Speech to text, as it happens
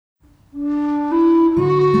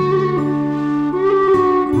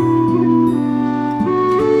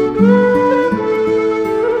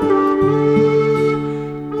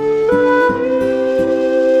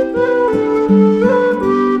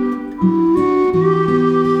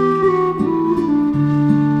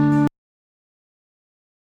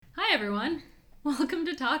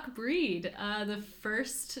indeed. The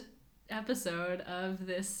first episode of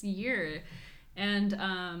this year.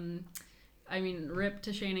 And, rip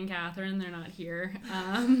to Shane and Catherine. They're not here.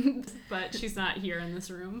 But she's not here in this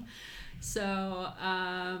room. So,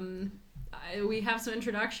 we have some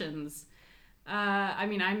introductions.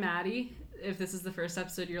 I'm Maddie. If this is the first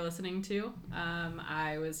episode you're listening to,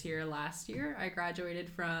 I was here last year. I graduated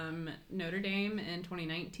from Notre Dame in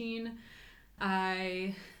 2019.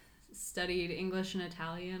 I studied English and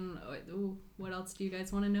Italian. Ooh, what else do you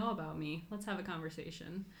guys want to know about me? Let's have a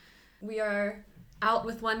conversation. We are out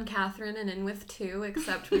with one Catherine and in with two,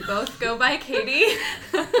 except we both go by Katie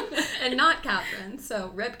and not Catherine.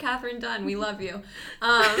 So rip Catherine Dunn, we love you.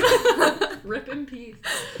 Rip in peace.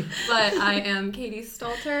 But I am Katie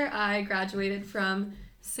Stalter. I graduated from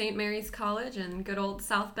St. Mary's College in good old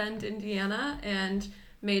South Bend, Indiana, and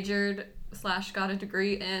majored/got a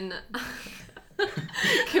degree in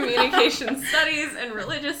communication studies and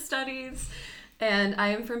religious studies. And I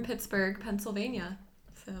am from Pittsburgh, Pennsylvania.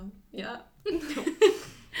 So, yeah.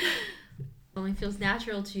 Only feels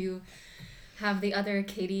natural to have the other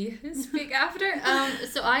Katie speak after.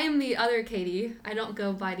 So I am the other Katie. I don't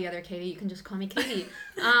go by the other Katie. You can just call me Katie.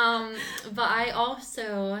 But I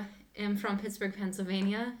also am from Pittsburgh,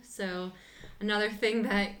 Pennsylvania. So another thing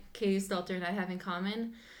that Katie Stalter and I have in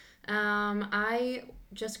common. I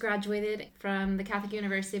just graduated from the Catholic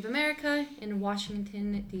University of America in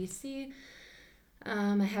Washington, D.C.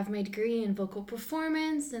 I have my degree in vocal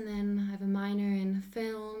performance, and then I have a minor in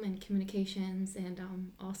film and communications, and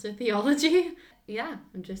also theology. Yeah,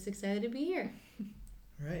 I'm just excited to be here.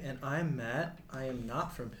 All right, and I'm Matt. I am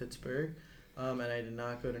not from Pittsburgh, and I did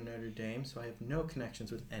not go to Notre Dame, so I have no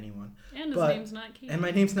connections with anyone. And his name's not Katie. And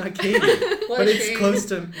my name's not Katie, but it's close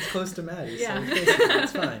to Maddie, yeah. So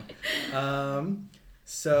it's fine.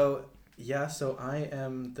 So I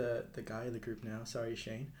am the guy of the group now. Sorry,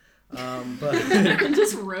 Shane. But I'm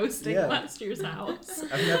just roasting last year's house.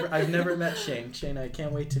 I've never met Shane. Shane, I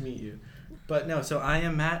can't wait to meet you. But no, so I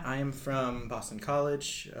am Matt. I am from Boston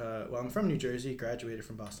College. I'm from New Jersey. Graduated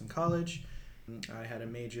from Boston College. I had a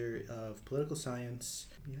major of political science.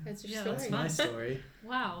 Yeah, that's your story. That's my story.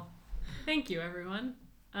 Wow. Thank you, everyone.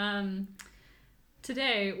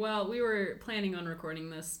 Today, we were planning on recording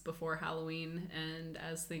this before Halloween, and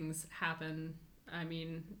as things happen,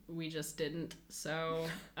 we just didn't. So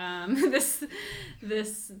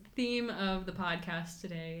this theme of the podcast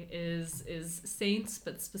today is saints,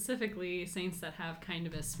 but specifically saints that have kind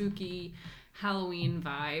of a spooky Halloween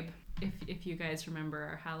vibe. If you guys remember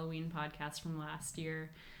our Halloween podcast from last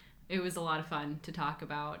year, it was a lot of fun to talk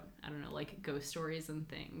about, ghost stories and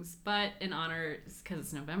things. But in honor, because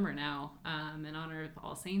it's November now, in honor of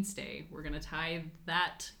All Saints Day, we're going to tie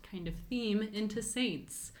that kind of theme into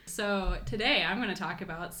saints. So today I'm going to talk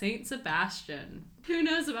about Saint Sebastian. Who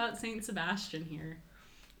knows about Saint Sebastian here?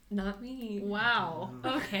 Not me. Wow.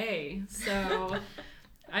 Okay. So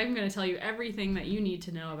I'm going to tell you everything that you need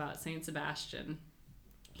to know about Saint Sebastian.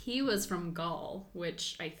 He was from Gaul,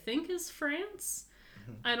 which I think is France.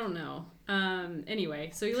 I don't know. Anyway,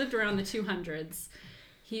 so he lived around the 200s.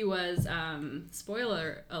 He was,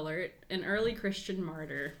 spoiler alert, an early Christian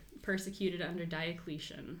martyr, persecuted under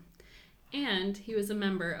Diocletian. And he was a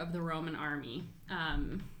member of the Roman army.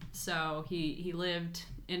 So he lived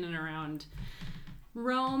in and around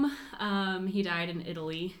Rome. He died in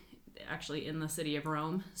Italy, actually in the city of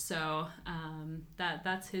Rome. So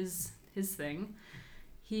that's his thing.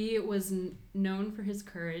 He was known for his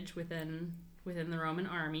courage within the Roman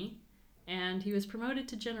army, and he was promoted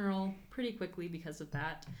to general pretty quickly because of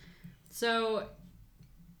that. So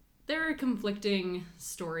there are conflicting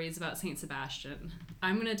stories about Saint Sebastian.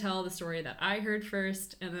 I'm going to tell the story that I heard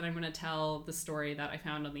first, and then I'm going to tell the story that I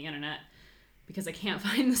found on the internet, because I can't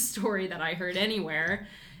find the story that I heard anywhere,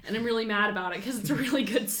 and I'm really mad about it because it's a really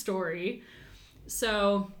good story.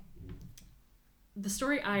 So the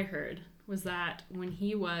story I heard was that when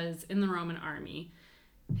he was in the Roman army,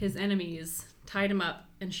 his enemies tied him up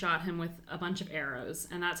and shot him with a bunch of arrows,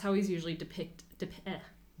 and that's how he's usually depicted.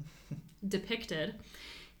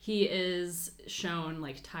 He is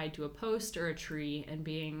shown tied to a post or a tree and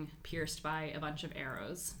being pierced by a bunch of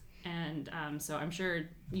arrows. And so I'm sure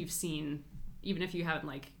you've seen, even if you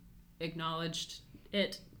haven't acknowledged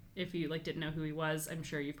it, if you didn't know who he was, I'm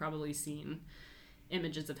sure you've probably seen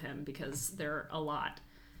images of him, because there are a lot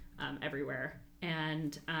everywhere.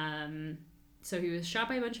 And so he was shot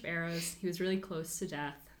by a bunch of arrows. He was really close to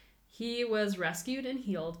death. He was rescued and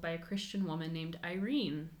healed by a Christian woman named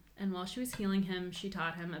Irene. And while she was healing him, she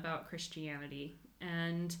taught him about Christianity.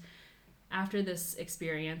 And after this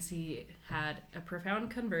experience, he had a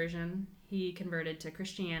profound conversion. He converted to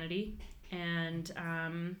Christianity, And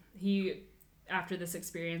after this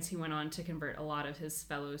experience, he went on to convert a lot of his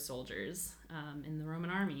fellow soldiers in the Roman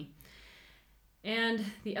army. And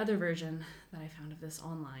the other version that I found of this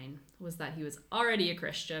online was that he was already a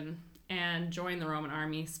Christian and joined the Roman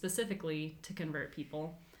army specifically to convert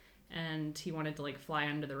people. And he wanted to like fly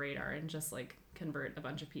under the radar and just like convert a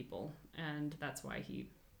bunch of people. And that's why he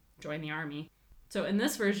joined the army. So in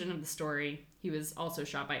this version of the story, he was also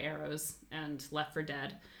shot by arrows and left for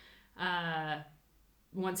dead.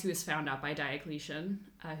 Once he was found out by Diocletian,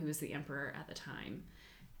 who was the emperor at the time.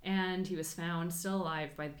 And he was found still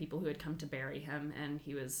alive by the people who had come to bury him, and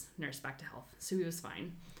he was nursed back to health. So he was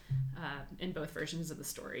fine in both versions of the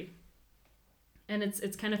story. And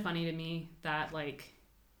it's kind of funny to me that like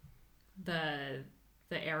the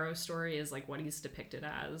arrow story is like what he's depicted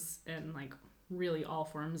as in like really all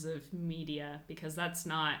forms of media, because that's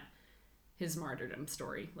not his martyrdom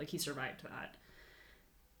story. Like he survived that.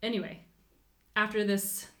 Anyway, after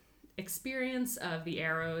this experience of the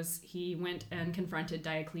arrows, he went and confronted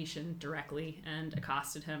Diocletian directly and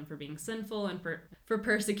accosted him for being sinful and for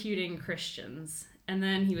persecuting Christians. And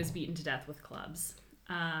then he was beaten to death with clubs.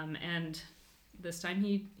 And this time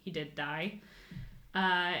he did die.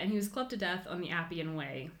 And he was clubbed to death on the Appian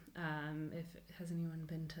Way. Has anyone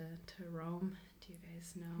been to Rome? Do you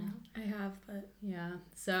guys know? No. I have, but Yeah.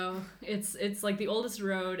 So it's like the oldest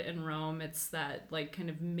road in Rome. It's that like kind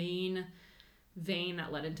of main vein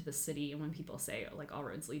that led into the city. And when people say like all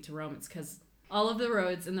roads lead to Rome, it's because all of the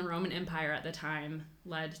roads in the Roman Empire at the time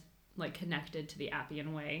led like connected to the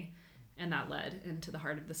Appian Way, and that led into the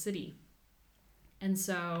heart of the city. And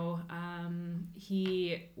so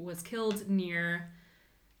he was killed near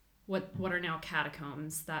what are now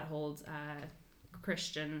catacombs that hold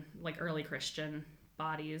Christian, like early Christian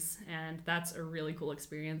bodies. And that's a really cool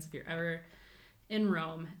experience if you're ever in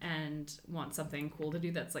Rome and want something cool to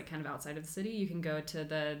do that's like kind of outside of the city. You can go to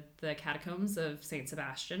the catacombs of Saint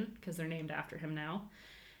Sebastian, because they're named after him now,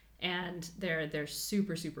 and they're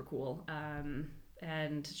super super cool.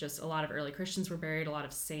 And just a lot of early Christians were buried, a lot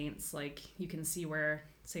of saints. Like you can see where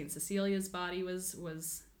Saint Cecilia's body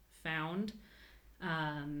was found,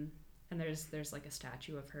 and there's like a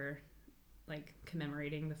statue of her like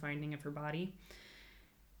commemorating the finding of her body.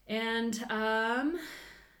 And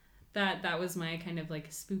that was my kind of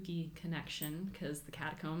like spooky connection, because the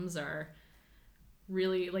catacombs are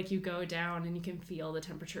really like you go down and you can feel the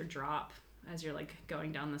temperature drop as you're like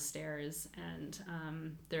going down the stairs. And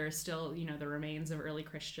there are still, you know, the remains of early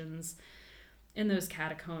Christians in those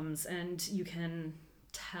catacombs, and you can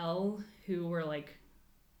tell who were like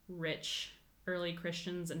rich early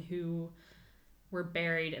Christians and who were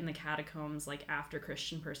buried in the catacombs like after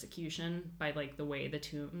Christian persecution by like the way the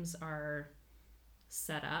tombs are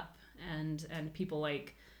set up, and people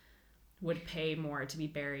like would pay more to be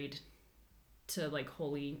buried to like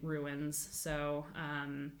holy ruins. So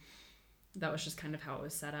that was just kind of how it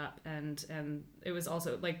was set up. And it was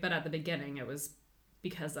also like, but at the beginning it was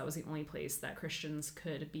because that was the only place that Christians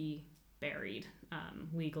could be buried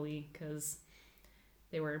legally, because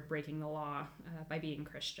they were breaking the law by being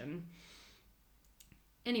Christian.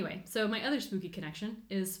 Anyway, so my other spooky connection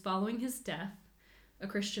is following his death, a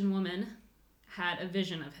Christian woman had a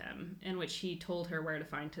vision of him in which he told her where to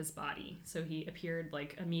find his body. So he appeared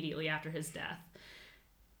like immediately after his death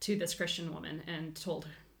to this Christian woman and told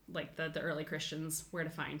like the early Christians where to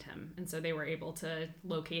find him. And so they were able to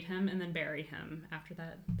locate him and then bury him after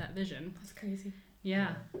that vision. that's crazy.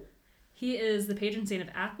 Yeah. He is the patron saint of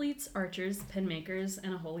athletes, archers, pen makers,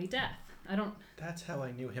 and a holy death. That's how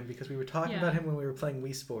I knew him, because we were talking Yeah. about him when we were playing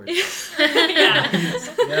Wii Sports. Yeah.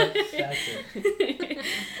 Yep, that's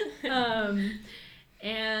it.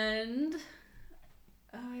 And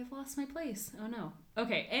I've lost my place. Oh no.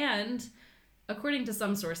 Okay, and according to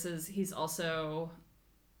some sources, he's also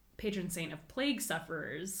patron saint of plague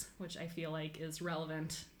sufferers, which I feel like is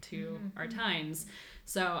relevant to our times.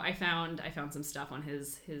 So I found some stuff on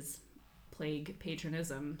his plague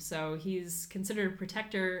patronism. So he's considered a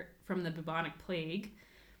protector from the bubonic plague.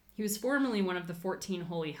 He was formerly one of the 14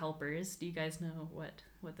 holy helpers. Do you guys know what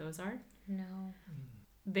those are? No.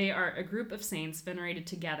 They are a group of saints venerated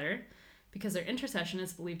together because their intercession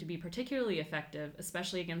is believed to be particularly effective,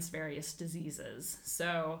 especially against various diseases.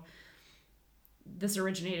 So this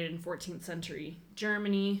originated in 14th century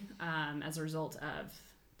Germany as a result of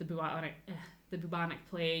the bubonic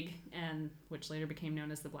plague, and which later became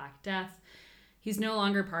known as the Black Death. He's no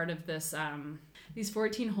longer part of this these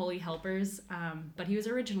 14 holy helpers, but he was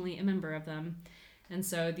originally a member of them. And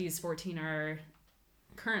so these 14 are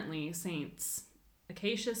currently saints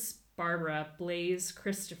Acacius, Barbara, Blaise,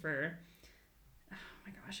 Christopher, oh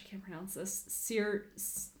my gosh, I can't pronounce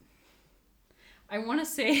this, I want to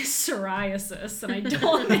say psoriasis, and I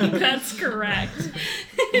don't think that's correct.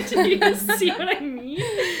 Do you guys see what I mean?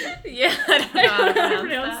 Yeah, I don't know how to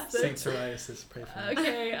pronounce that. Saint Psoriasis, pray for me.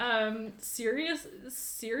 Okay,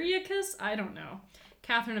 Syriacus? I don't know.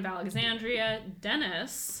 Catherine of Alexandria,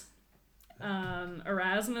 Denis,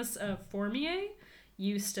 Erasmus of Fourmier,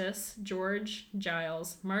 Eustace, George,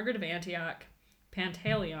 Giles, Margaret of Antioch,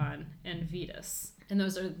 Pantaleon, and Vetus. And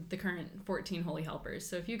those are the current 14 holy helpers.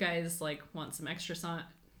 So if you guys like want some extra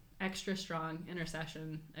strong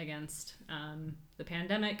intercession against the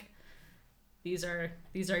pandemic, these are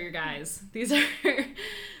your guys. These are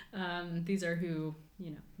who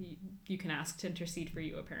you can ask to intercede for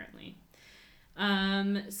you, apparently.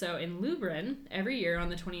 So in Lublin, every year on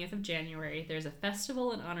the 20th of January, there's a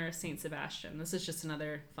festival in honor of Saint Sebastian. This is just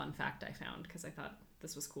another fun fact I found because I thought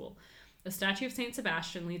this was cool. A statue of Saint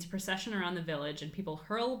Sebastian leads a procession around the village, and people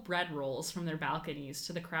hurl bread rolls from their balconies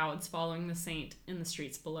to the crowds following the saint in the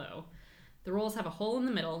streets below. The rolls have a hole in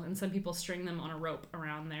the middle, and some people string them on a rope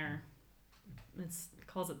around their... It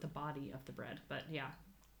calls it the body of the bread, but yeah.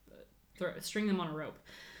 String them on a rope.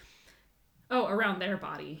 Oh, around their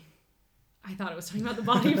body. I thought it was talking about the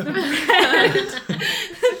body of the bread.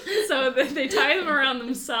 So they tie them around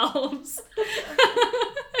themselves.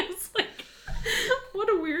 It's like... What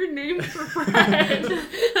a weird name for bread.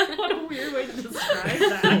 What a weird way to describe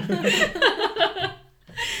that.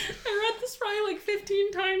 I read this probably like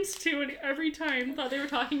 15 times too, and every time thought they were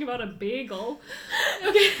talking about a bagel.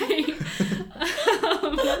 Okay.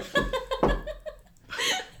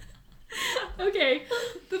 Okay.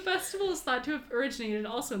 The festival is thought to have originated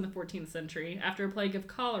also in the 14th century after a plague of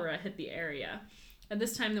cholera hit the area. At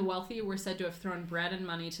this time, the wealthy were said to have thrown bread and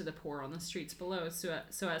money to the poor on the streets below so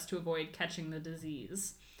as to avoid catching the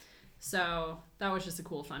disease. So that was just a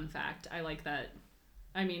cool fun fact. I like that.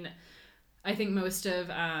 I mean, I think most of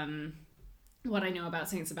what I know about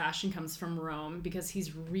St. Sebastian comes from Rome because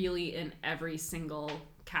he's really in every single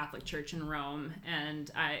Catholic church in Rome. And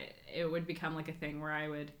it would become like a thing where I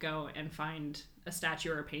would go and find a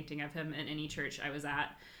statue or a painting of him in any church I was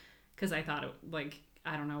at because I thought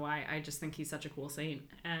I don't know why. I just think he's such a cool saint.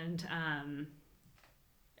 And, I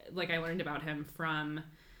learned about him from,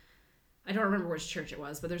 I don't remember which church it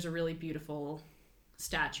was, but there's a really beautiful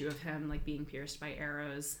statue of him, being pierced by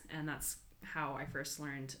arrows. And that's how I first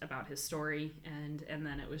learned about his story. And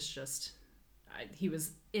then it was just, he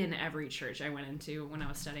was in every church I went into when I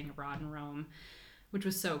was studying abroad in Rome, which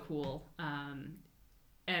was so cool.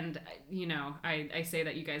 And, I say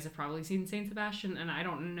that you guys have probably seen St. Sebastian, and I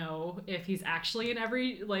don't know if he's actually in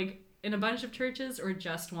in a bunch of churches or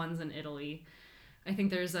just ones in Italy. I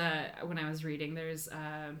think when I was reading, there's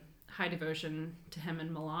a high devotion to him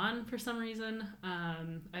in Milan for some reason.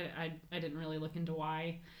 I didn't really look into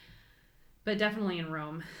why. But definitely in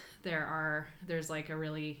Rome, there's a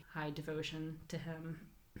really high devotion to him.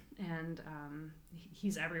 And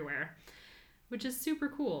he's everywhere, which is super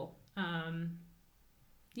cool.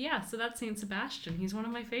 Yeah, so that's St. Sebastian. He's one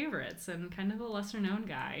of my favorites and kind of a lesser known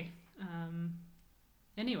guy.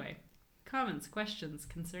 Anyway, comments, questions,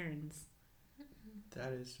 concerns.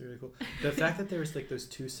 That is really cool. The fact that there was those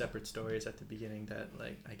two separate stories at the beginning that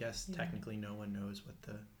I guess technically no one knows what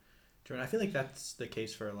the true. I feel like that's the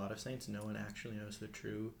case for a lot of saints. No one actually knows the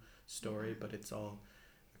true story, but it's all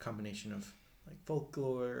a combination of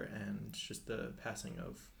folklore and just the passing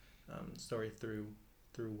of story through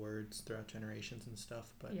words throughout generations and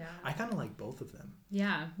stuff. But yeah. I kind of like both of them.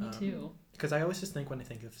 Yeah, me too. Because I always just think when I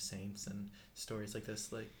think of saints and stories like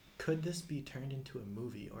this, could this be turned into a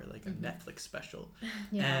movie or a Netflix special?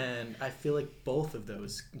 Yeah. And I feel like both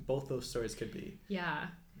those stories could be. Yeah.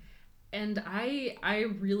 And I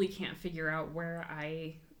really can't figure out where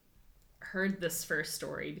I heard this first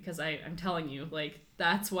story because I'm telling you,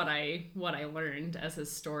 that's what I learned as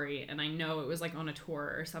his story, and I know it was on a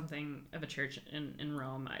tour or something of a church in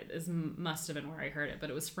Rome. Must have been where I heard it, but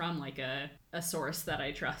it was from a source that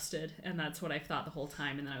I trusted, and that's what I thought the whole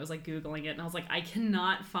time. And then I was Googling it, and I was I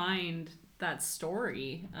cannot find that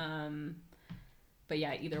story. But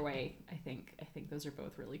yeah, either way, I think those are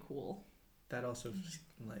both really cool. That also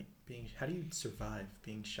being, how do you survive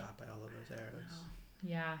being shot by all of those arrows? Oh,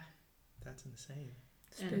 yeah. That's insane.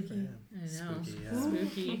 Spooky. I know. Spooky, yeah.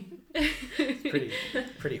 Spooky.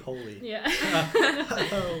 It's pretty holy. Yeah.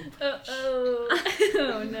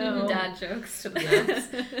 Oh no. Dad jokes to the max.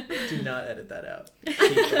 Do not edit that out. Keep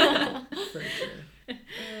that in, for sure.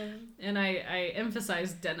 And I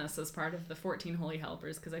emphasized Denis as part of the 14 Holy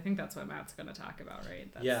Helpers because I think that's what Matt's going to talk about,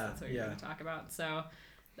 right? That's what you're going to talk about. So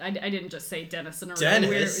I didn't just say Denis in a really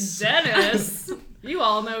weird... Denis! You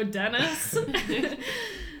all know Denis.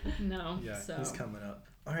 No. Yeah, so. he's coming up.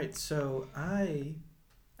 All right, so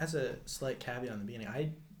as a slight caveat in the beginning,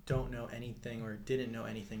 I don't know anything or didn't know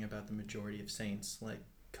anything about the majority of saints, like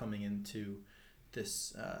coming into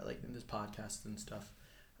this, like in this podcast and stuff.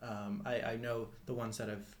 I know the ones that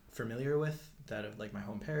I'm familiar with, that of like my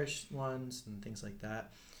home parish ones and things like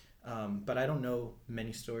that. But I don't know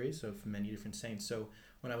many stories of many different saints. So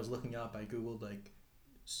when I was looking up, I Googled like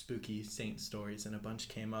spooky saint stories and a bunch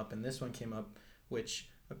came up, and this one came up, which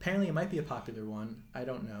apparently it might be a popular one. I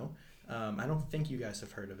don't know. I don't think you guys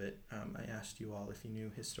have heard of it. I asked you all if you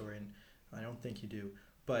knew his story, and I don't think you do.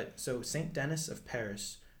 But so Saint Denis of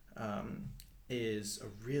Paris is a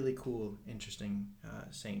really cool, interesting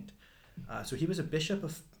saint. So he was a bishop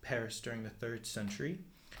of Paris during the 3rd century,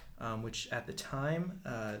 which at the time,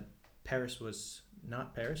 Paris was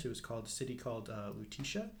not Paris. It was called a city called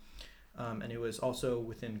Lutetia, and it was also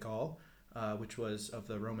within Gaul, which was of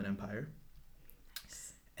the Roman Empire.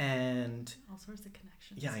 And all sorts of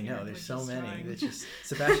connections. yeah, I know. here, There's which so is many. drawing. It's just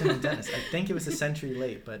Sebastian and Denis. I think it was a century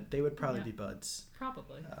late, but they would probably Yeah. be buds.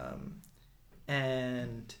 Probably.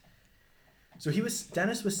 And so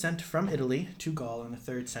Denis was sent from Italy to Gaul in the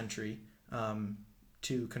 3rd century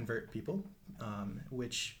to convert people,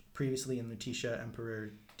 which previously in Lutetia,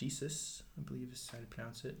 Emperor Decius, I believe is how to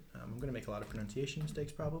pronounce it. I'm going to make a lot of pronunciation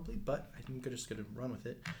mistakes probably, but I'm just going to run with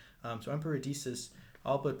it. So Emperor Decius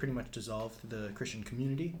all but pretty much dissolved the Christian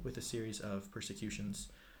community with a series of persecutions.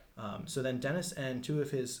 So then Denis and 2 of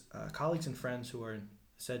his colleagues and friends who are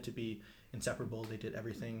said to be inseparable, they did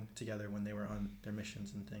everything together when they were on their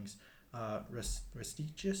missions and things,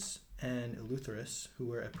 Restigius and Eleutherus, who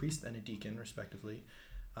were a priest and a deacon respectively.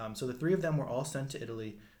 So the 3 of them were all sent to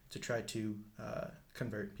Italy to try to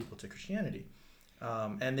convert people to Christianity.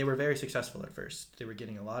 And they were very successful at first. They were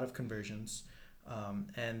getting a lot of conversions.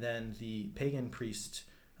 And then the pagan priest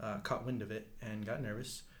caught wind of it and got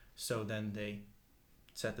nervous. So then they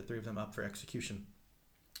set the 3 of them up for execution.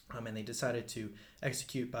 And they decided to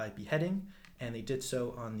execute by beheading. And they did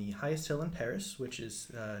so on the highest hill in Paris, which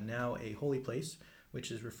is now a holy place,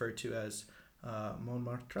 which is referred to as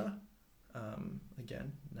Montmartre.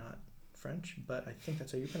 Again, not French, but I think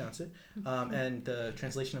that's how you pronounce it. And the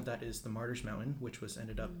translation of that is the Martyrs' Mountain, which was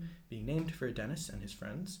ended up being named for Denis and his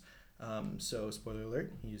friends. So, spoiler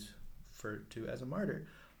alert, he's referred to as a martyr.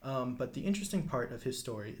 But the interesting part of his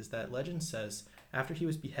story is that legend says after he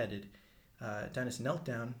was beheaded, Denis knelt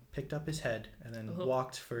down, picked up his head, and then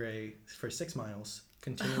walked for 6 miles,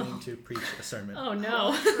 continuing to preach a sermon. Oh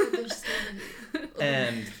no.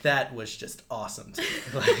 And that was just awesome to me.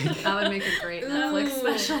 Like, That would make a great Netflix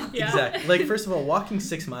special. Yeah. exactly. Like, first of all, walking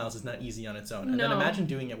 6 miles is not easy on its own. And then No. imagine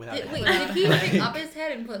doing it without a Wait, head. did he pick up his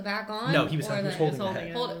head and put it back on? No, he was Or holding the- the Holding head.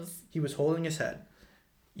 it. Hold- He was holding his head. And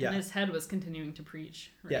Yeah. his head was continuing to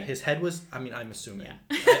preach. Right? Yeah, his head was, I mean, I'm assuming. Yeah.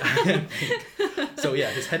 I think. So,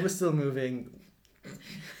 yeah, his head was still moving,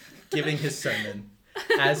 giving his sermon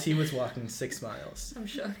as he was walking 6 miles. I'm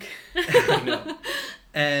shook. I know.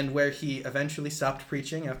 And where he eventually stopped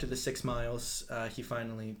preaching after the 6 miles, he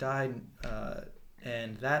finally died.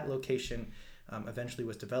 And that location eventually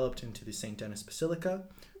was developed into the St. Denis Basilica,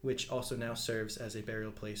 which also now serves as a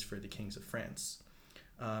burial place for the kings of France.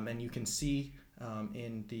 And you can see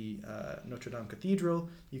in the Notre Dame Cathedral,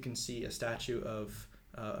 you can see a statue of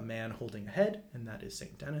a man holding a head, and that is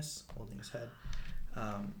St. Denis holding his head.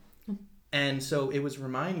 And so it was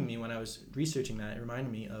reminding me, when I was researching that, it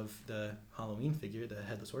reminded me of the Halloween figure, the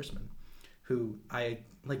Headless Horseman, who I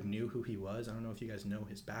knew who he was. I don't know if you guys know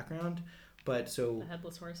his background, but so The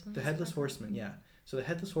Headless Horseman. the Headless Horseman, yeah. So the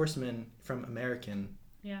Headless Horseman from American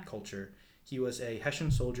Yeah. culture, he was a Hessian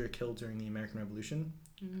soldier killed during the American Revolution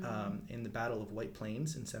in the Battle of White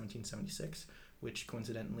Plains in 1776, which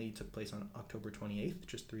coincidentally took place on October 28th,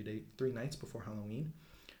 just 3 nights before Halloween.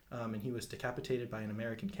 And he was decapitated by an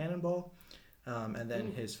American cannonball. And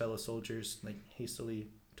then his fellow soldiers hastily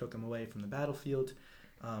took him away from the battlefield,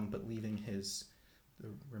 but leaving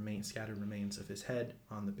the scattered remains of his head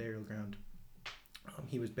on the burial ground.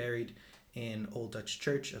 He was buried in Old Dutch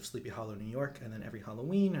Church of Sleepy Hollow, New York, and then every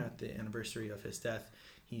Halloween at the anniversary of his death,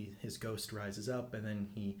 his ghost rises up, and then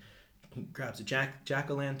he grabs a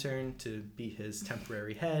jack-o'-lantern to be his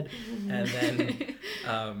temporary head, and then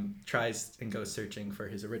tries and goes searching for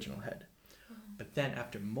his original head. But then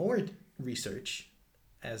after more research,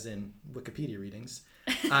 as in Wikipedia readings,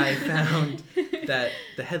 I found that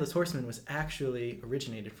the Headless Horseman was actually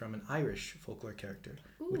originated from an Irish folklore character,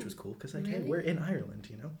 which was cool because hey, really? we're in Ireland,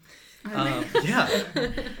 you know? Yeah.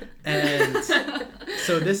 And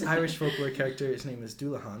so this Irish folklore character, his name is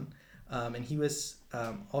Dullahan, and he was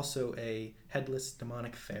also a headless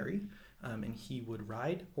demonic fairy and he would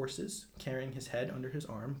ride horses carrying his head under his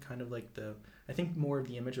arm, kind of like I think more of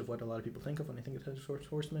the image of what a lot of people think of when they think of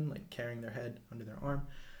horsemen, like carrying their head under their arm.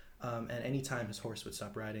 And anytime his horse would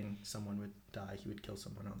stop riding, someone would die. He would kill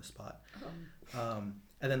someone on the spot.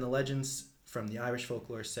 And then the legends from the Irish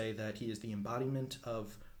folklore say that he is the embodiment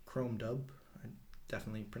of Crom Dubh. I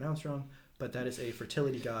definitely pronounced wrong, but that is a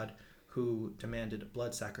fertility god who demanded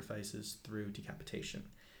blood sacrifices through decapitation.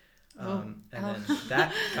 And then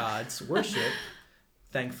that god's worship,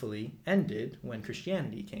 thankfully, ended when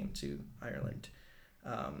Christianity came to Ireland,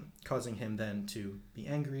 causing him then to be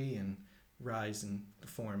angry and rise in the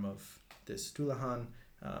form of this Dullahan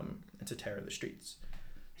and to terror the streets.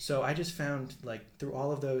 So I just found, like, through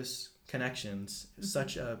all of those connections,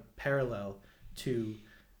 such a parallel to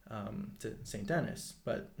St. Dennis,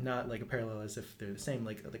 but not like a parallel as if they're the same,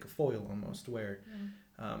 like a foil almost, where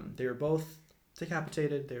they were both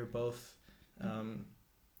decapitated. They were both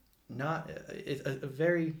not a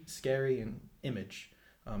very scary image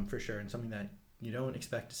for sure, and something that you don't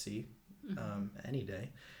expect to see any day.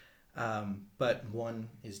 But one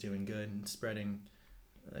is doing good and spreading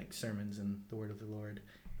like sermons and the word of the Lord,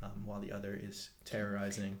 while the other is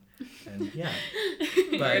terrorizing and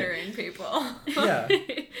murdering people. Yeah,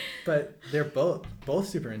 but they're both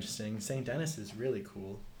super interesting. St. Dennis is really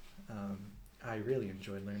cool. I really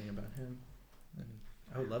enjoyed learning about him, and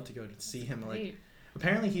I would love to go to see him. Like,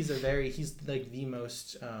 apparently he's like the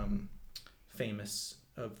most famous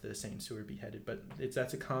of the saints who were beheaded, but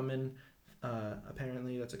that's a common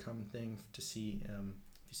thing to see.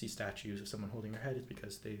 If you see statues of someone holding their head, it's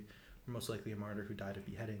because they were most likely a martyr who died of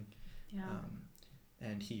beheading.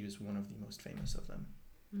 And he was one of the most famous of them.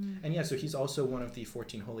 And so he's also one of the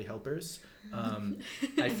 14 holy helpers.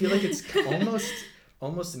 I feel like it's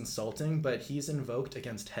almost insulting, but he's invoked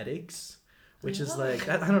against headaches, which is like,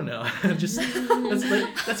 I don't know,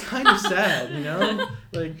 that's kind of sad, you know?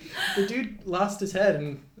 Like, the dude lost his head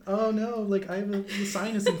and, oh no, like, I have a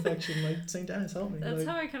sinus infection, like, St. Dennis, help me. That's like,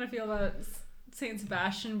 how I kind of feel about Saint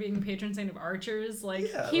Sebastian being the patron saint of archers.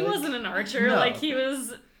 Like, Yeah, he like, wasn't an archer. no. Like, he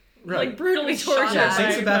was Right. like brutally tortured Yeah,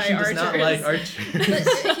 Saint Sebastian by does not archers. like archers. But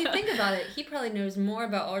if you think about it, he probably knows more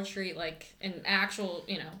about archery, like in actual,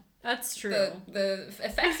 That's true. the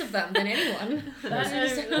effects of them than anyone.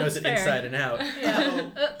 Knows it fair. inside and out. Yeah.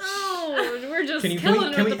 We're just Can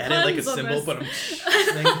killing we with the edit like a puns on symbol, this. but I'm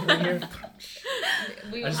thing here?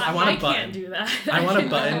 I want a button. can't do that. I want a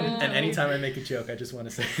button, No. and anytime I make a joke, I just want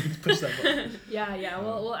to say push that button. Yeah.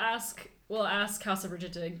 We'll ask House of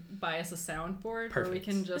Bridget to buy us a soundboard where we Perfect.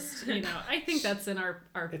 can just, I think that's in our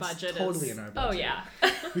It's budget. totally in our budget. Oh yeah.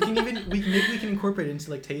 We can incorporate it into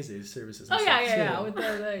like Tase's services. And Oh stuff, yeah. too. With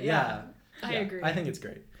the Yeah. I Yeah, agree. I think it's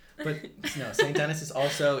great. But no, St. Dennis is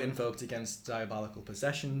also invoked against diabolical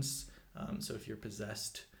possessions. So if you're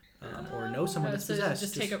possessed or know someone that's so possessed,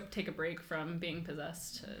 just take a break from being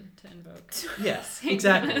possessed to invoke. Yeah, Saint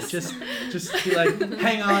exactly. Dennis. Just be like,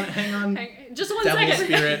 hang on, Just 1 devil second.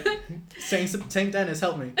 spirit, Saint Dennis,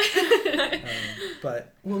 help me.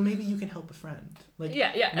 But maybe you can help a friend. Like,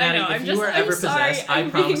 Yeah, Maddie, I know. if you were ever possessed, I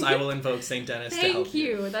promise I will invoke Saint Dennis to help Thank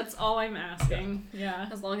you. That's all I'm asking. Yeah.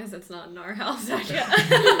 As long as it's not in our house, actually. Yeah.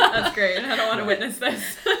 That's great. I don't want to witness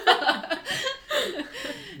this.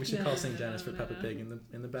 We should No, call Saint no, Dennis for no. Peppa Pig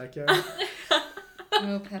in the backyard.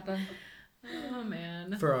 Oh, Peppa. Oh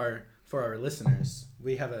man. For our listeners,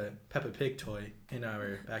 we have a Peppa Pig toy in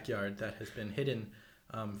our backyard that has been hidden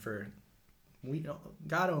for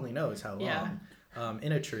God only knows how long,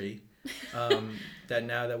 in a tree. That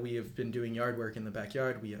now that we have been doing yard work in the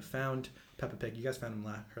backyard, we have found Peppa Pig. You guys found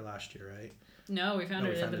her last year, right? No, we found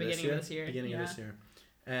her at the beginning of this year. Beginning of this year.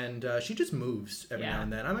 And she just moves every Yeah. now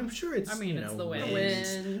and then. I'm sure it's, it's the wind.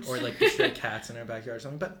 Wind. or like the stray cats in our backyard or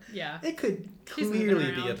something. But Yeah. it could She's moving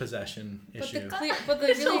clearly be around. a possession But issue. but the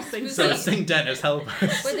really don't think spooky, So St. Dennis, help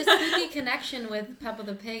us. but the spooky connection with Peppa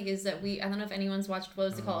the Pig is that I don't know if anyone's watched,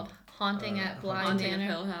 what is it called? Haunting at Bly Haunting of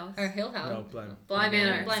Manor. Hill House. Or Hill House. No, blind. Bly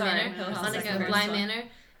Manor. Bly Sorry, Manor. Hill House. Haunting is at the Bly first one. Manor.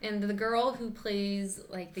 And the girl who plays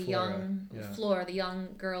like the Flora, young yeah. Flora, the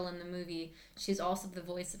young girl in the movie, she's also the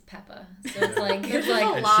voice of Peppa. So it's Yeah. like There's it's like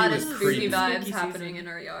a And lot she of was spooky creepy. vibes Spooky happening season. in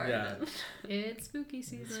our yard. Yeah. It's spooky It's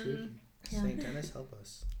spooky. season. Yeah. St. Dennis, help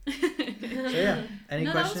us. So yeah, any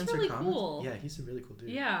No, that was questions really or comments? cool. Yeah, he's a really cool dude.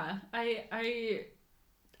 Yeah.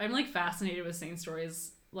 I'm like fascinated with saint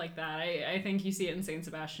stories like that. I think you see it in Saint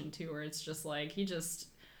Sebastian too, where it's just like he just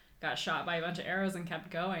got shot by a bunch of arrows and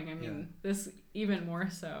kept going. I mean, this even more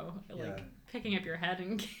so. Like Yeah. picking up your head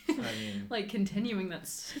and I mean, like continuing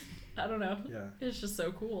that's I don't know. yeah, It's just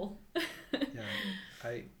so cool. yeah. Go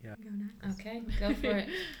next. Okay, go for it.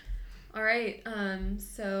 All right.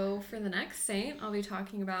 So for the next saint, I'll be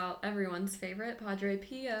talking about everyone's favorite, Padre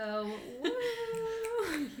Pio. Woo!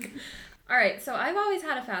 All right. So I've always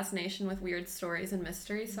had a fascination with weird stories and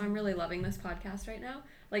mysteries. So I'm really loving this podcast right now.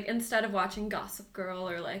 Like, instead of watching Gossip Girl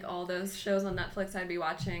or like all those shows on Netflix, I'd be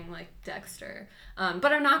watching like Dexter.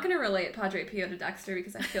 But I'm not gonna relate Padre Pio to Dexter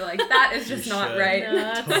because I feel like that is just not right. No,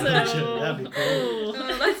 that's Totally so should. That'd be cool.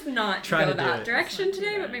 No, let's not Try go to do that it. direction Let's not do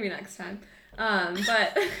today, that. but maybe next time.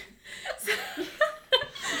 But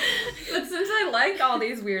but since I like all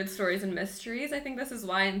these weird stories and mysteries, I think this is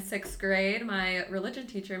why in 6th grade my religion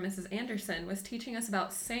teacher, Mrs. Anderson, was teaching us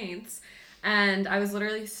about saints. And I was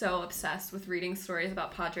literally so obsessed with reading stories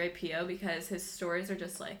about Padre Pio because his stories are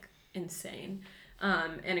just like insane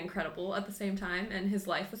and incredible at the same time. And his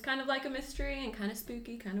life was kind of like a mystery and kind of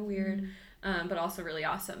spooky, kind of weird, but also really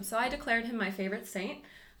awesome. So I declared him my favorite saint.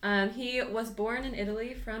 He was born in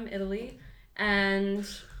Italy, from Italy, and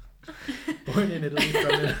Born in Italy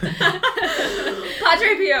from Italy.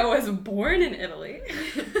 Padre Pio was born in Italy.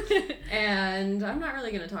 And I'm not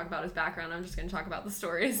really going to talk about his background. I'm just going to talk about the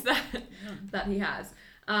stories that he has.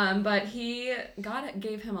 But God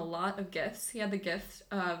gave him a lot of gifts. He had the gift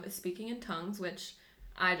of speaking in tongues, which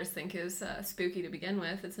I just think is spooky to begin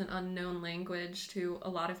with. It's an unknown language to a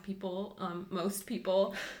lot of people, most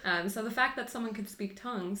people. So the fact that someone could speak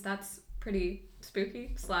tongues, that's pretty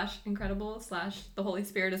spooky / incredible / the Holy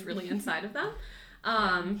Spirit is really inside of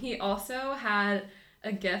them. He also had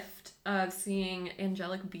a gift of seeing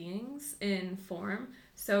angelic beings in form.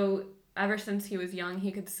 So ever since he was young,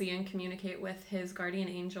 he could see and communicate with his guardian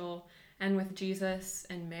angel and with Jesus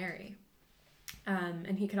and Mary.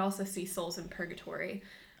 And he could also see souls in purgatory.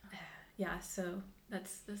 Yeah, so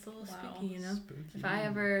that's a little Wow. spooky, you know? Spooky. If I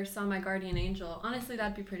ever saw my guardian angel, honestly,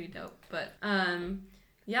 that'd be pretty dope. But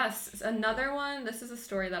yes, another one, this is a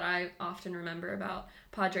story that I often remember about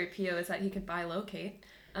Padre Pio, is that he could bilocate.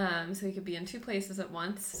 So he could be in 2 places at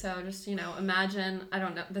once. So just, imagine, I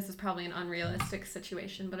don't know, this is probably an unrealistic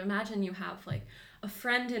situation, but imagine you have like a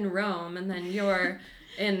friend in Rome and then you're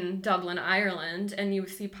in Dublin, Ireland, and you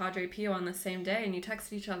see Padre Pio on the same day and you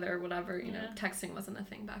text each other or whatever, texting wasn't a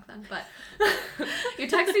thing back then, but you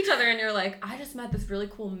text each other and you're like, I just met this really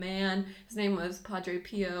cool man. His name was Padre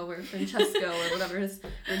Pio or Francesco or whatever his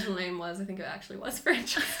original name was. I think it actually was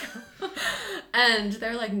Francesco. And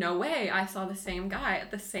they're like, no way, I saw the same guy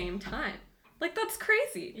at the same time. Like, that's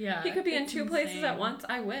crazy. Yeah, He could be in it's 2 places insane. at once.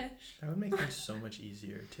 I wish. That would make things so much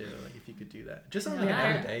easier too, like if you could do that. Just on Yeah.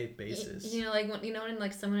 an everyday basis. Like when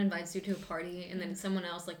like someone invites you to a party and then someone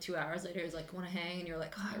else like 2 hours later is like, want to hang, and you're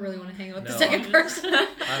like, oh, I really want to hang with the No. second person.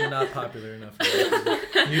 I'm not popular enough for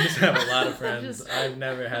that. You just have a lot of friends. Just- I've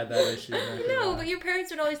never had that issue. not gonna No, lie. but your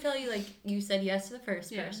parents would always tell you like you said yes to the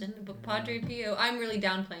first Yeah. person, but Padre Pio, I'm really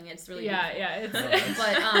downplaying it. It's really Yeah, beautiful. yeah. It's,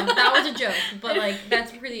 But that was a joke. But like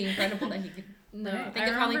that's pretty incredible that he could. no, Think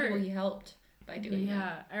of how many people he helped by doing that.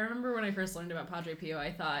 Yeah, I remember when I first learned about Padre Pio, I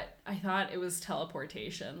thought it was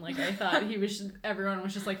teleportation. Like I thought everyone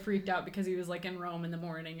was just like freaked out because he was like in Rome in the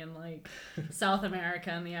morning and like South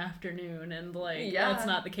America in the afternoon, and like Yeah. that's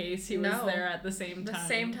not the case. He was No. there at the same time. The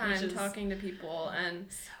same time which is talking to people. And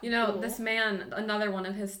cool. this man, another one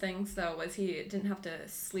of his things though was he didn't have to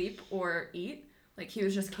sleep or eat. Like he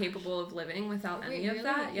was just capable of living without any Wait, of really?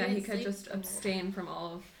 that. He Yeah, he didn't could sleep? just abstain from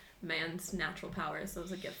all of man's natural powers. So it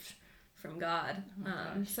was a gift from God. Oh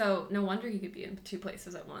my gosh. So no wonder he could be in 2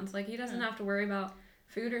 places at once. Like he doesn't Yeah. have to worry about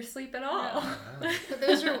food or sleep at all. Yeah. Wow. But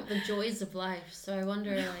those are the joys of life. So I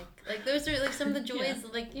wonder, like those are like some of the joys, Yeah.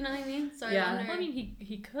 like you know what I mean. So Yeah. I wonder. Well, I mean,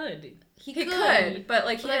 he could. he He could, but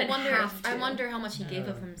like he But I didn't wonder. have to. I wonder how much he gave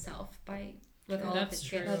Yeah. of himself by with all That's of his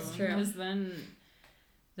true. gifts. That's true. Because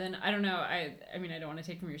then I don't know. I mean, I don't want to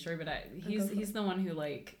take from your story, but he's the one who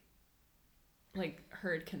like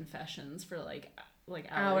heard confessions for like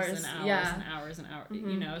hours Hours, and hours yeah. and hours and hours.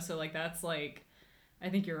 Mhm. You know, so like that's like, I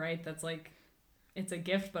think you're right. That's like, it's a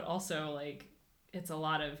gift, but also like it's a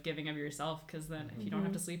lot of giving of yourself. Because then if you don't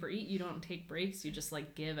have to sleep or eat, you don't take breaks. You just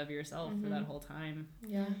like give of yourself for that whole time.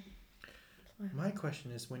 Yeah. My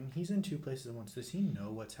question is, when he's in 2 places at once, does he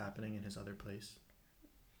know what's happening in his other place?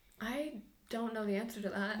 I don't know the answer to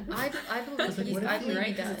that. I believe Like, he's. what if I he- believe he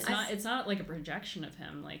Right? Because does. it's not like a projection of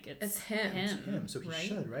him. Like It's him. It's him, so he right?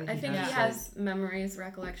 should, right? I think he like- has memories,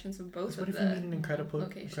 recollections of both Because what of if you the meet an incredible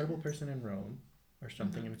locations. person in Rome or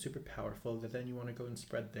something and it's super powerful that then you want to go and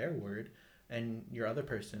spread their word, and your other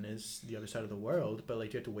person is the other side of the world, but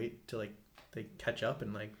like you have to wait till like they catch up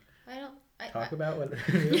and like I don't. talk about what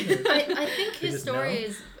I think They his just story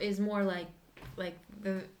know? is more like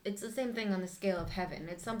it's the same thing on the scale of heaven.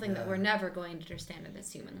 It's something that Yeah. we're never going to understand in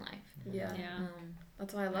this human life. Yeah. Yeah.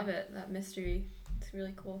 That's why I love it. That mystery. It's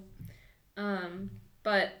really cool.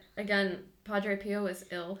 But again, Padre Pio was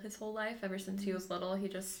ill his whole life. Ever since he was little, he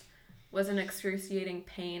just was in excruciating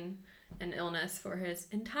pain and illness for his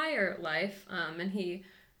entire life. And he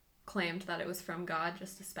claimed that it was from God,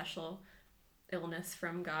 just a special illness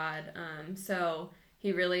from God. So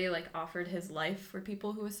he really offered his life for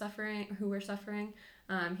people who were suffering.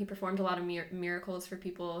 He performed a lot of miracles for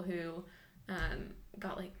people who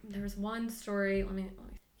got there was one story.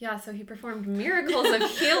 So he performed miracles of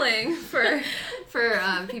healing for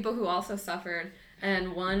people who also suffered,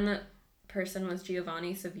 and one person was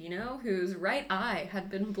Giovanni Savino, whose right eye had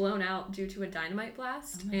been blown out due to a dynamite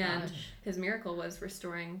blast, and his miracle was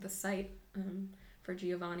restoring the sight for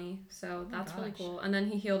Giovanni. So that's really cool. And then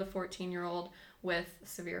he healed a 14-year-old with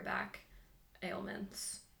severe back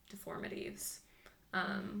ailments, deformities,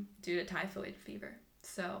 due to typhoid fever.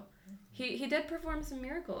 So he did perform some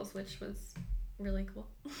miracles, which was really cool.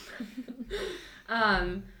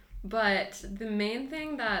 But the main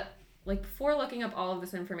thing that, before looking up all of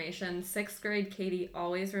this information, 6th grade Katie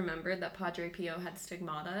always remembered that Padre Pio had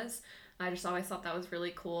stigmatas. I just always thought that was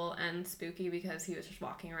really cool and spooky because he was just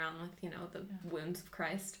walking around with, the wounds of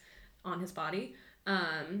Christ on his body.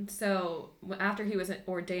 So after he was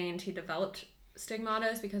ordained, he developed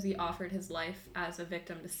stigmatas because he offered his life as a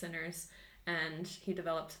victim to sinners, and he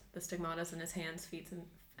developed the stigmatas in his hands, feet,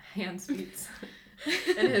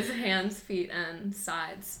 and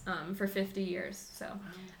sides for 50 years. So,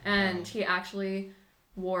 and he actually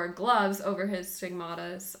wore gloves over his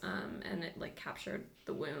stigmatas, and it captured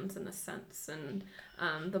the wounds and the scents and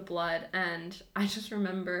the blood. And I just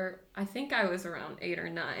remember, I think I was around 8 or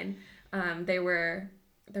 9. There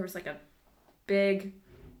was a big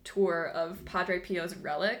tour of Padre Pio's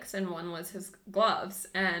relics, and one was his gloves.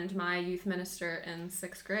 And my youth minister in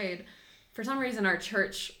 6th grade, for some reason, our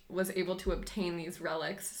church was able to obtain these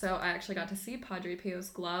relics, so I actually got to see Padre Pio's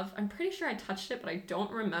glove. I'm pretty sure I touched it, but I don't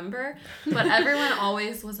remember. But everyone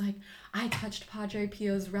always was like, I touched Padre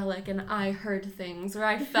Pio's relic, and I heard things, or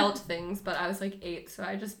I felt things, but I was 8, so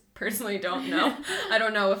I just personally don't know. I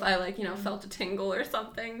don't know if I, felt a tingle or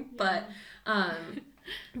something, but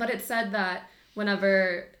it said that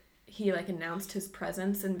whenever he, announced his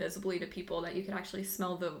presence invisibly to people, that you could actually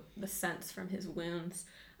smell the scents from his wounds.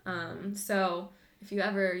 So if you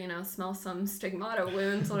ever, smell some stigmata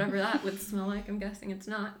wounds, whatever that would smell like, I'm guessing it's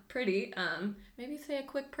not pretty, maybe say a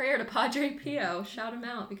quick prayer to Padre Pio, shout him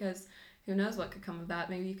out, because who knows what could come of that.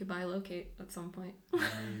 Maybe you could buy Locate at some point.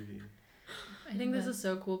 Maybe. I think this is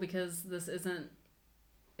so cool because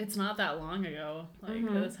it's not that long ago, that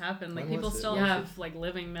this happened. People still have,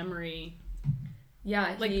 living memory.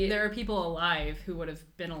 Yeah. There are people alive who would have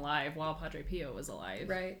been alive while Padre Pio was alive.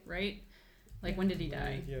 Right. Right? When did he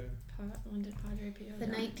die? Yeah. When did Padre Pio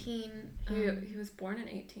die? He was born in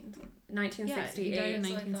 1968. Yeah, he died in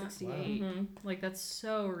 1968. Mm-hmm. That's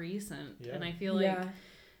so recent. Yeah. And I feel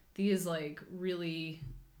these, really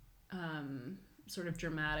sort of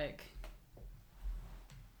dramatic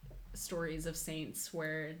stories of saints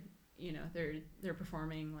where, they're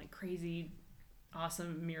performing, crazy,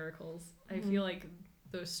 awesome miracles. I feel like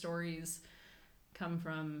those stories come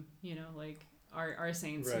from, our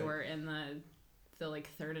saints who are in the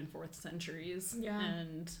 3rd and 4th centuries. Yeah.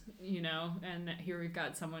 And, and here we've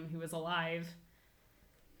got someone who was alive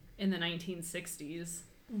in the 1960s,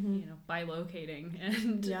 bilocating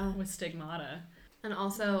and with stigmata. And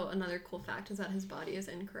also another cool fact is that his body is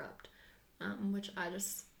incorrupt, which I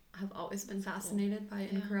just have always been fascinated by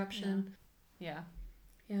incorruption. Yeah.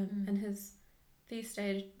 Yeah. And his feast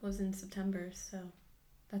day was in September, so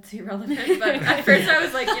that's irrelevant. But at first I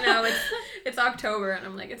was it's October, and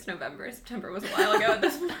I'm it's November. September was a while ago at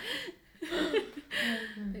this point.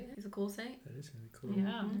 He's a cool saint. That is really cool.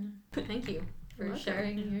 Yeah. Thank you for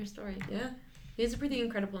sharing your story. Yeah. He's a pretty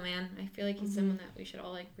incredible man. I feel like he's someone that we should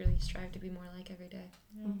all really strive to be more like every day.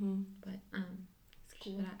 Mm-hmm. But it's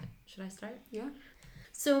cool. Should I start? Yeah.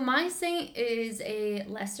 So my saint is a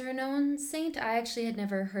lesser known saint. I actually had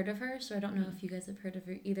never heard of her, so I don't know if you guys have heard of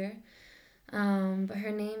her either. But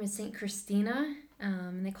her name is Saint Christina,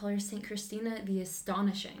 and they call her Saint Christina the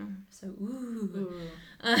Astonishing. So, ooh.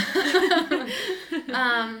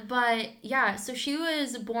 But yeah, so she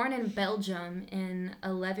was born in Belgium in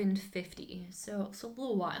 1150, so it's a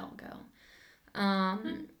little while ago.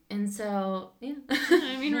 And so, yeah.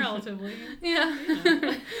 I mean, relatively. Yeah.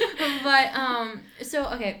 But, so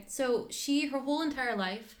her whole entire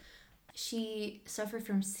life, she suffered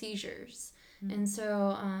from seizures. And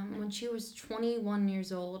so when she was 21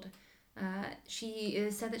 years old, it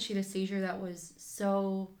is said that she had a seizure that was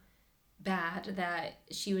so bad that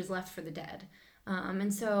she was left for the dead.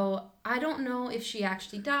 And so I don't know if she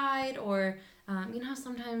actually died or,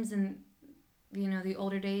 sometimes in the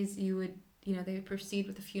older days, you would, they would proceed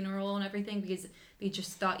with the funeral and everything because they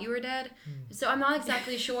just thought you were dead. So I'm not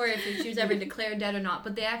exactly sure if she was ever declared dead or not,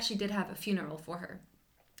 but they actually did have a funeral for her.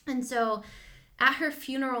 And so at her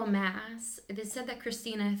funeral mass, it is said that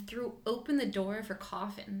Christina threw open the door of her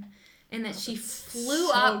coffin and that she flew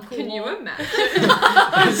so up. cool. Can you imagine?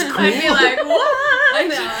 That's cool. I'd be like, what?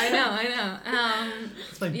 I know.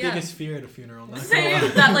 It's my Yeah. biggest fear at a funeral. Not gonna Same, lie.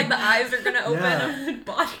 that like the eyes are gonna open Yeah. of the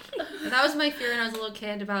body. That was my fear when I was a little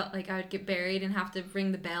kid about like I would get buried and have to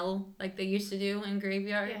ring the bell like they used to do in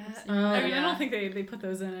graveyards. I mean, I don't think they put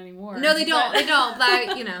those in anymore. No, they don't. But- They don't. But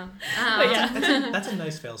But yeah. That's a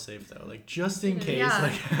nice fail-safe, though. Like, just in case. Yeah.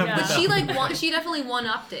 Like, have Yeah. the But she bell. she definitely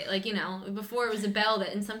one-upped it. Like, before it was a bell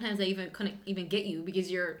that, and sometimes they even couldn't even get you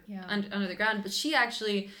because you're Yeah. under the ground. But she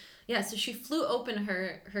actually, so she flew open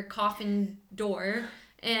her coffin door,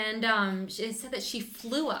 and it said that she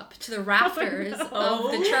flew up to the rafters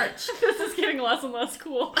of the church. This is getting less and less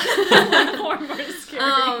cool. More and more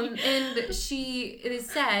scary. And it is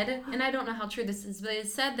said, and I don't know how true this is, but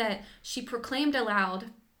it's said that she proclaimed aloud,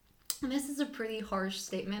 and this is a pretty harsh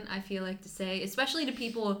statement, I feel like to say, especially to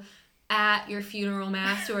people at your funeral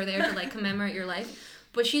mass who are there to like commemorate your life.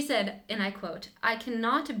 But she said, and I quote, "I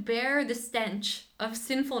cannot bear the stench of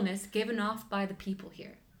sinfulness given off by the people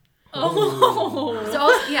here." Oh.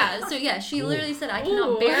 So she literally said, "I cannot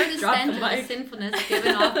Ooh, bear the drop stench the of the mic. sinfulness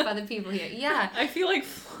given off by the people here." Yeah, I feel like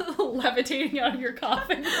levitating out of your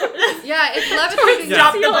coffin. yeah, it's levitating.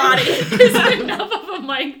 Drop the body. It's enough of a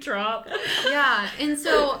mic drop. Yeah, and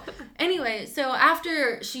so anyway, so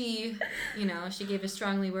after she gave a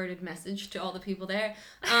strongly worded message to all the people there,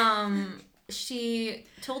 she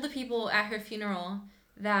told the people at her funeral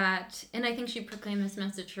that, and I think she proclaimed this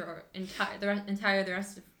message for the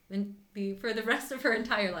rest of her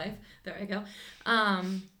entire life. There I go.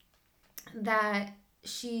 That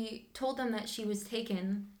she told them that she was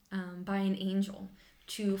taken by an angel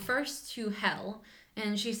to hell.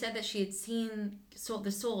 And she said that she had seen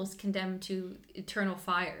the souls condemned to eternal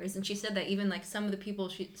fires. And she said that even like some of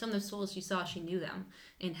the souls she saw, she knew them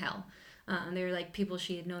in hell. And they were like people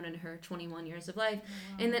she had known in her 21 years of life.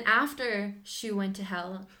 Wow. And then after she went to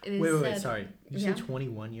hell, it is Wait, said, sorry. Did you say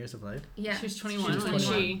 21 years of life? Yeah. She was 21 She was when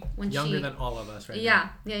 21. when Younger she, than all of us right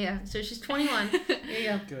yeah. So she's 21. There you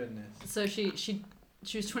go. now. Goodness. So she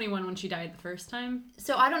was 21 when she died the first time.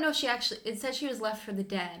 So I don't know if it said she was left for the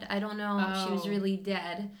dead. I don't know if she was really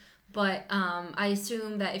dead. But I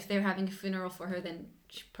assume that if they're having a funeral for her, then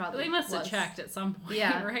she probably They must have was. checked at some point,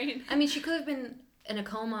 Yeah. right? I mean, she could have been in a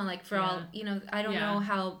coma, like for all I don't know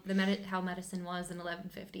how how medicine was in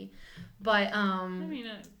 1150, but I mean,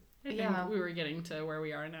 I think yeah. we were getting to where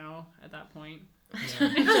we are now at that point.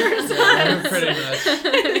 Yeah, pretty much.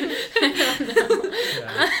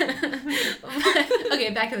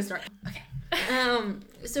 Okay, back to the story. Okay.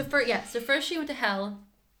 So first she went to hell,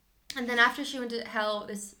 and then after she went to hell,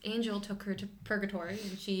 this angel took her to purgatory,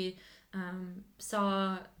 and she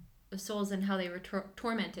saw the souls and how they were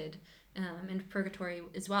tormented in purgatory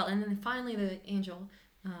as well. And then finally, the angel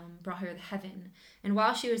brought her to heaven. And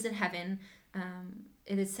while she was in heaven,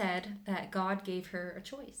 it is said that God gave her a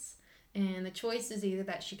choice, and the choice is either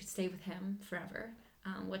that she could stay with him forever,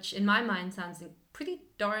 which in my mind sounds pretty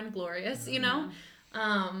darn glorious,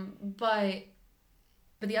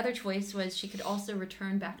 but the other choice was she could also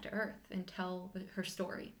return back to Earth and tell her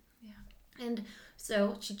story. Yeah. And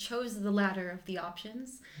so she chose the latter of the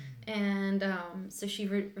options. And so she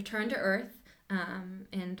returned to Earth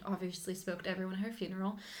and obviously spoke to everyone at her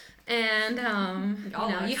funeral. And,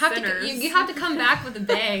 you have to come back with a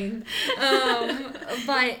bang.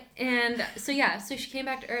 So she came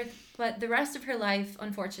back to Earth. But the rest of her life,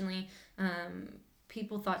 unfortunately,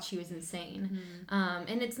 people thought she was insane.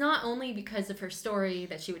 And it's not only because of her story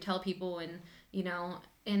that she would tell people and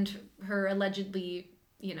her allegedly,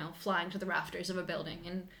 flying to the rafters of a building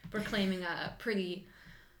and proclaiming a pretty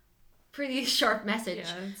sharp message.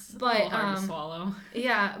 Yeah, it's but, a little hard to swallow.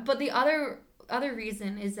 Yeah, but the other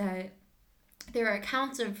reason is that there are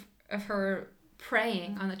accounts of her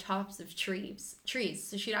praying on the tops of trees.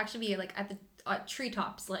 So she'd actually be like at the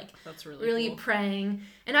treetops, like That's really cool. praying.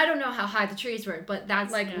 And I don't know how high the trees were, but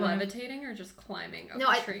that's Like levitating or just climbing up No,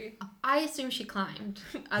 a tree? I assume she climbed.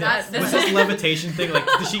 Was this levitation thing, like,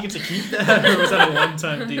 did she get to keep that, or was that a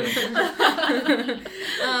one-time deal?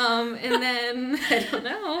 And then I don't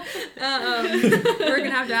know. We're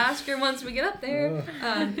gonna have to ask her once we get up there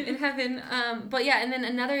in heaven. But yeah, and then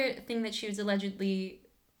another thing that she was allegedly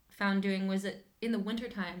found doing was that in the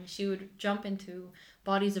wintertime she would jump into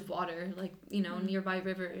bodies of water, like nearby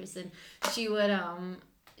rivers, and she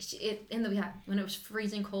when it was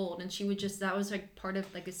freezing cold, and she would just, that was like part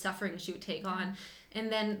of like the suffering she would take on.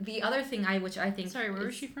 And then the other thing which I think, sorry, where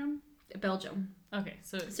was she from? Belgium. Okay,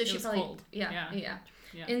 so she was probably cold. Yeah. Yeah.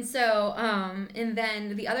 And so and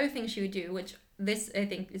then the other thing she would do, which this I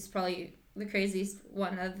think is probably the craziest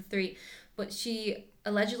one out of the three, but she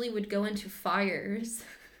allegedly would go into fires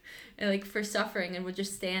like for suffering, and would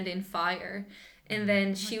just stand in fire, and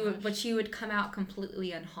then she would come out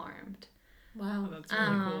completely unharmed. Wow. Oh, that's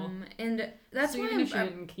really cool. And that's so why even if she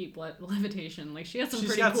didn't keep levitation, like she had some She's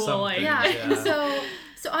pretty got cool something. like yeah. So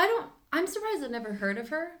I'm surprised I've never heard of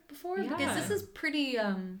her before, because this is pretty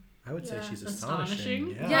I would say Yeah. she's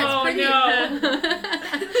astonishing. Astonishing? yeah, Oh, it's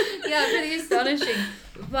pretty yeah, pretty astonishing.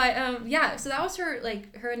 But yeah, so that was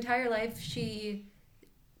her entire life.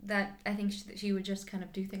 I think she would just kind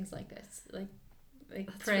of do things like this, like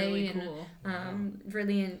That's pray really and cool.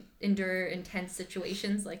 really endure intense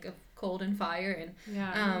situations like of cold and fire, and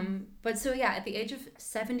Yeah. but so yeah, at the age of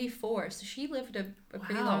 74, so she lived a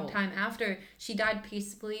pretty long Wow. time after she died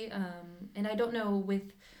peacefully, and I don't know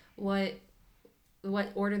with what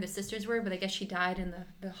order the sisters were, but I guess she died in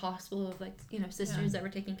the hospital of sisters that were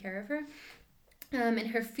taking care of her. And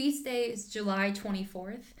her feast day is July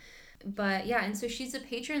 24th. But yeah, and so she's a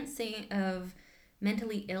patron saint of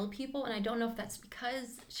mentally ill people, and I don't know if that's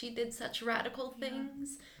because she did such radical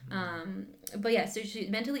things. But yeah, so she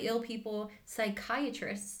mentally ill people,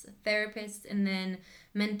 psychiatrists, therapists, and then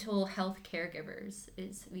mental health caregivers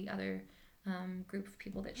is the other group of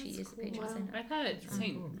people that she is a patron saint of. I thought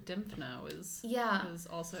Saint Dymphna was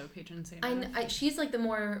also a patron saint. She's like the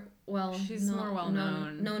more she's more well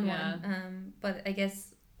known one. But I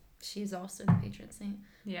guess she's also the patron saint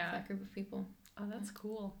of that group of people. Oh, that's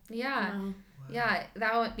cool. Yeah.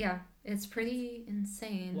 Wow. Yeah, it's pretty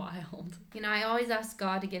insane. Wild. I always ask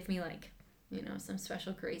God to give me some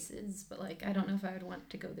special graces, but I don't know if I would want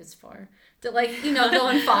to go this far to go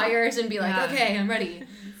on fires and be like, okay, I'm ready.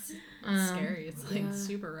 It's scary. It's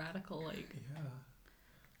super radical.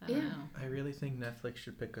 I don't know. I really think Netflix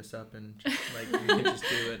should pick us up and just, we could just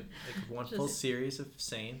do it one full series of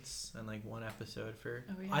saints and one episode for.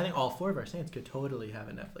 Oh, yeah. I think all 4 of our saints could totally have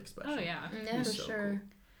a Netflix special. Oh yeah. Yeah, It'd be for so sure. cool.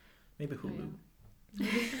 Maybe Hulu.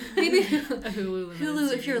 Maybe A Hulu.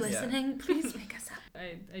 Hulu, if you're series. listening, please pick us up.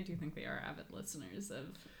 I do think they are avid listeners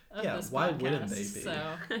of Yeah, this why podcast. wouldn't they be?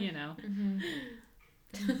 So, Mm-hmm.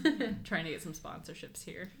 trying to get some sponsorships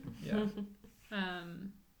here. Yeah.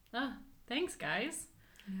 Thanks guys.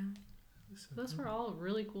 Yeah. Those were all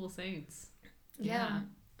really cool saints. Yeah.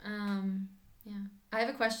 I have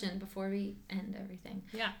a question before we end everything.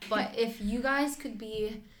 Yeah. But if you guys could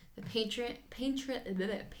be the patron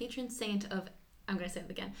saint of, I'm gonna say it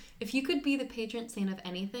again. If you could be the patron saint of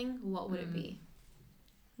anything, what would it be?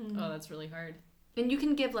 Oh, that's really hard. And you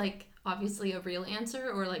can give obviously a real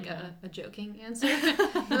answer or a joking answer.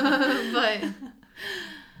 But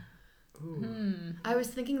I was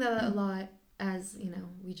thinking that a lot as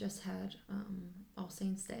we just had All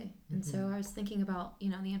Saints Day, and so I was thinking about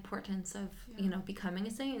the importance of becoming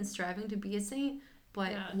a saint and striving to be a saint.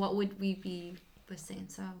 But what would we be the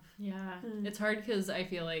saints of? Yeah, it's hard because I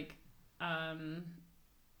feel like,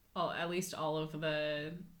 at least all of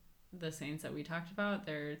the saints that we talked about,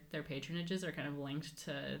 their patronages are kind of linked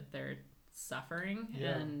to their suffering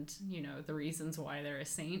and the reasons why they're a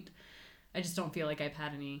saint. I just don't feel like I've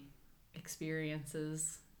had any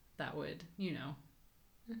experiences that would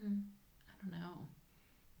I don't know.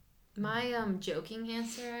 My joking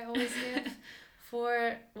answer I always give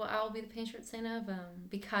for what I will be the patron saint of,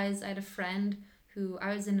 because I had a friend who,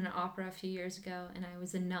 I was in an opera a few years ago, and I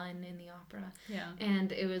was a nun in the opera. Yeah.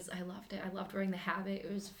 And I loved it. I loved wearing the habit.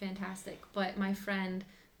 It was fantastic. But my friend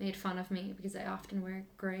made fun of me because I often wear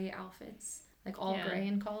gray outfits, all gray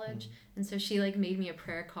in college. And so she made me a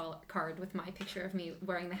prayer card with my picture of me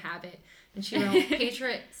wearing the habit. And she wrote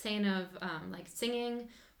patron saint of singing,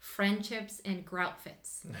 friendships, and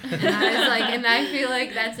groutfits. And I was and I feel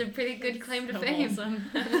like that's a pretty good claim to fame. Awesome.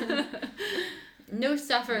 No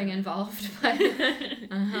suffering involved, but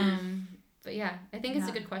yeah, I think it's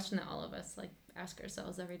a good question that all of us ask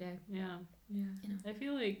ourselves every day. Yeah. I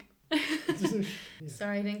feel like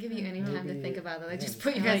Sorry, I didn't give you any time to think about it. I just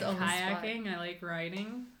put I you guys like on the spot. kayaking. I like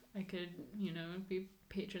riding. I could, be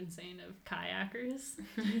patron saint of kayakers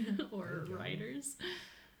or riders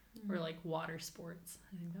or water sports.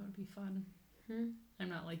 I think that would be fun. I'm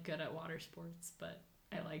not good at water sports, but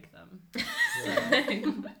I like them.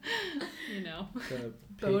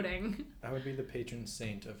 Boating. I would be the patron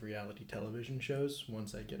saint of reality television shows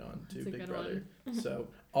once I get on to That's a Big good Brother. So,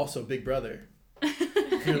 also Big Brother.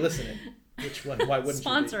 If you're listening, which one? Why wouldn't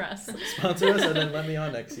Sponsor you us. Sponsor us and then let me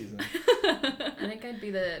on next season. I think I'd be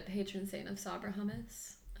the patron saint of Sabra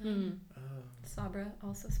hummus. Oh. Sabra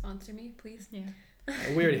also sponsor me, please. Yeah.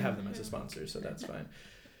 We already have them as a sponsor, so that's fine.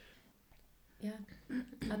 Yeah,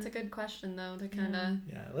 that's a good question though to kind of.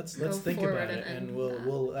 Yeah, let's Go think forward about it, and and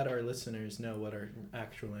we'll let our listeners know what our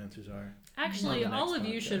actual answers are. Actually, On the all next of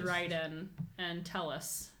you should podcast. write in and tell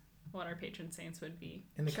us what our patron saints would be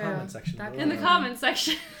In the Sure. comment section. That below. in the comment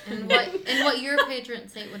section. And what your patron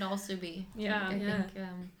saint would also be. Yeah. I think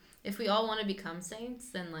if we all want to become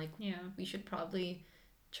saints, then like Yeah. we should probably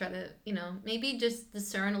try to, maybe just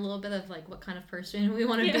discern a little bit of like what kind of person we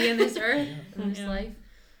want to be in this earth, in this Yeah. life.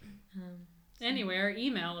 Anyway, our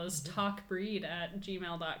email is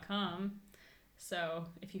talkbreed@gmail.com. So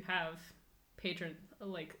if you have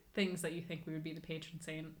things that you think we would be the patron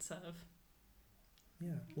saints of,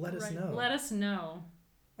 Yeah, let us know. Let us know.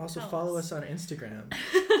 Also tell follow us. us on Instagram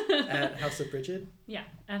at House of Bridget. Yeah,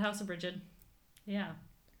 at House of Bridget. Yeah.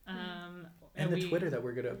 And the Twitter that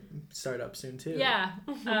we're gonna start up soon too. Yeah,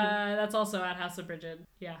 that's also at House of Bridget.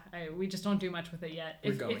 Yeah, we just don't do much with it yet.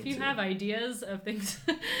 We're If going you to. have ideas of things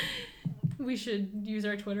we should use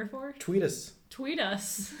our Twitter for, Tweet us. tweet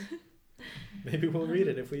us. Maybe we'll read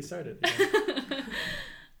it if we start it.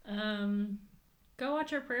 Yeah. Go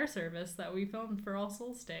watch our prayer service that we filmed for All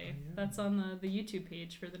Souls Day. Oh, yeah. That's on the YouTube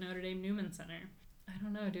page for the Notre Dame Newman Center. I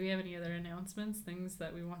don't know. Do we have any other announcements? Things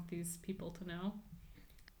that we want these people to know?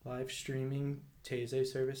 Live streaming Taizé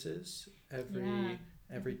services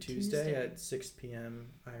every Tuesday Tuesday. at 6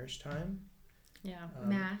 p.m. Irish time. Yeah.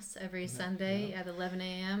 Mass every Sunday at 11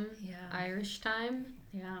 a.m. Yeah. Irish time.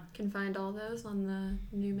 Yeah. Can find all those on the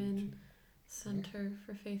Newman Center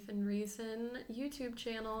for Faith and Reason YouTube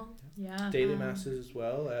channel. Yeah. Daily masses as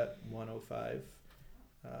well at 1:05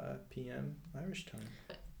 p.m. Irish time.